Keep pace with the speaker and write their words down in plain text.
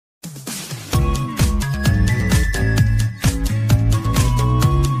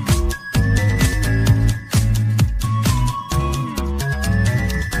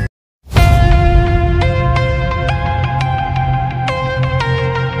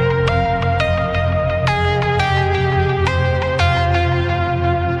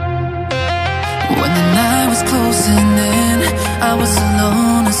I was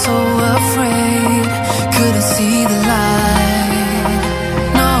alone and so afraid, couldn't see the light.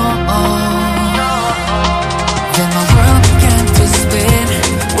 No. Then my world began to spin.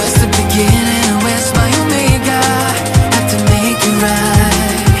 Where's the beginning and where's my omega? Have to make it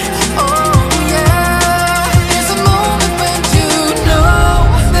right. Oh yeah. There's a moment when you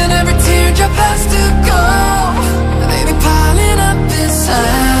know that every teardrop has to go. They've been piling up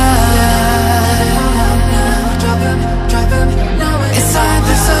inside. Inside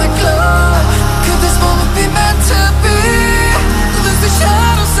there's a glow. Could this moment be meant to be? Lose the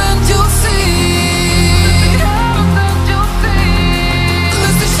shadows and you'll see.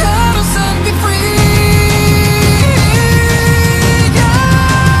 Lose the shadows and be free.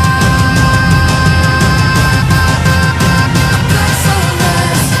 Black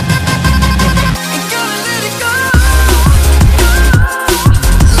sunrise. Ain't gonna let it go.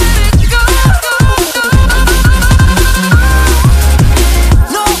 Let it go.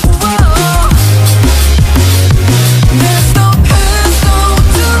 No, there's no past, no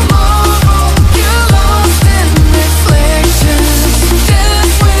tomorrow. You're lost in reflections.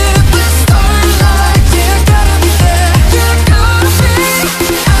 Dance with the starlight. You gotta be there. You gotta be.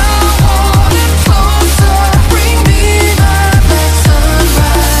 I want it closer. Bring me my black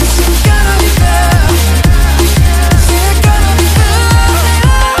sunrise. You gotta be there. You gotta be there.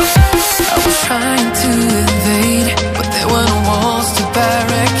 I was trying to invade, but there were no walls to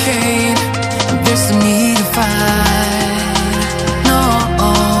barricade. And there's no need to fight. No.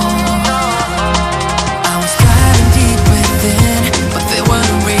 I was diving deep within, but there were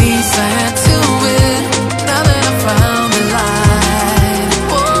no race I had to win. Now that I found the light.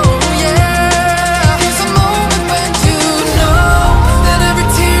 Oh yeah. There's a moment when you know that every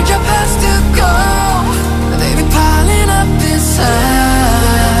teardrop has to go. They've been piling up inside.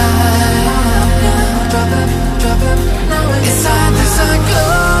 Inside there's a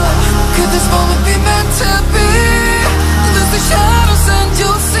glow. Could this moment be meant to be? Lose the shadows and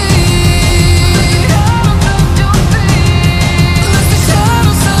you'll see. Lose the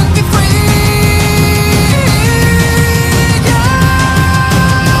shadows and be free.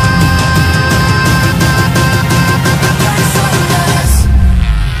 Black sunrise.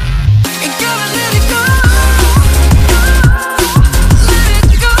 Ain't gonna let it go. Let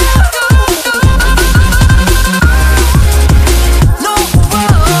it go. No.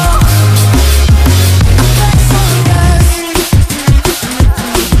 Black sunrise.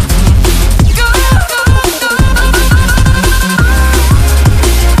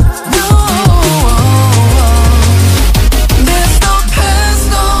 No. There's no past,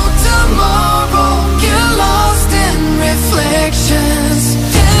 no tomorrow. You're lost in reflections.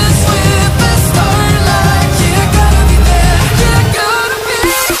 Dance with the starlight. You gotta be there. You gotta be.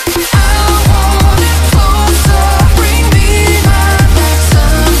 I want it closer. Bring me my black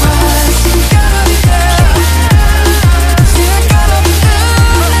sunrise. You gotta be there. You gotta be there.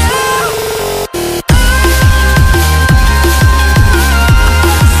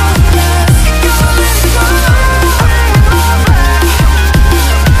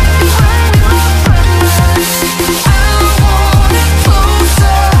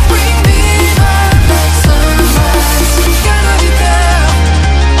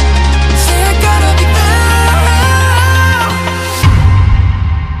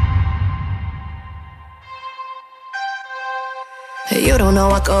 You don't know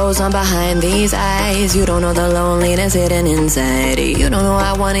what goes on behind these eyes. You don't know the loneliness hidden inside. You don't know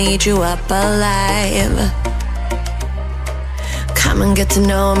I wanna eat you up alive. Come and get to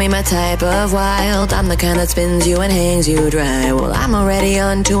know me, my type of wild. I'm the kind that spins you and hangs you dry. Well, I'm already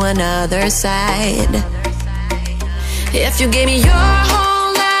on to another side. If you gave me your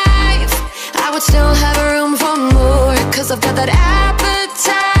whole life, I would still have room for more. Cause I've got that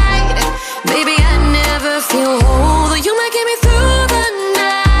appetite. Baby, I never feel whole. Though you might get me through the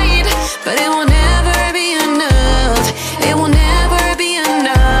night, but it will never be enough. It will never be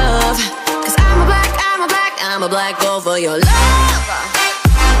enough. Cause I'm a black girl for your love.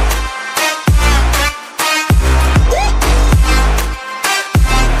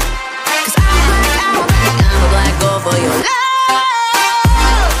 Cause I'm a black girl for your love.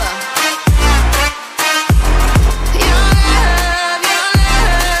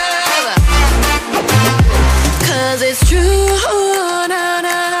 It's true, no, no,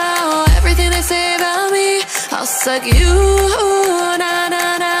 no. Everything they say about me, I'll suck you, no,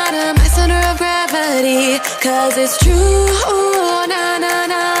 no, no, my center of gravity. Cause it's true, no, no,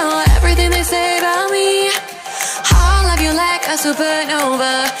 no. Everything they say about me, I'll love you like a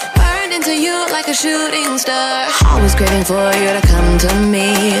supernova. Burn right into you like a shooting star. Always craving for you to come to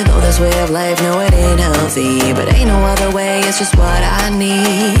me. Though this way of life, no, it ain't healthy, but ain't no other way, it's just what I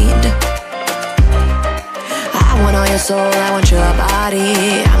need. I want all your soul, I want your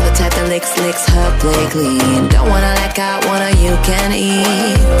body. I'm the type that licks her play clean. Don't wanna let go, one of you can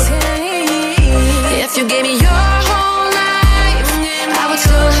eat. If you gave me your whole life, I would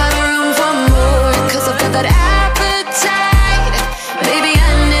still have room for more. Cause I've got that appetite. Baby,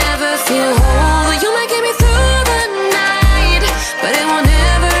 I never feel whole. You might get me through the night, but it will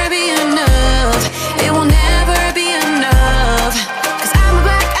never be enough. It will never be enough. Cause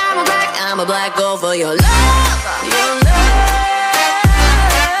I'm a black girl for your love.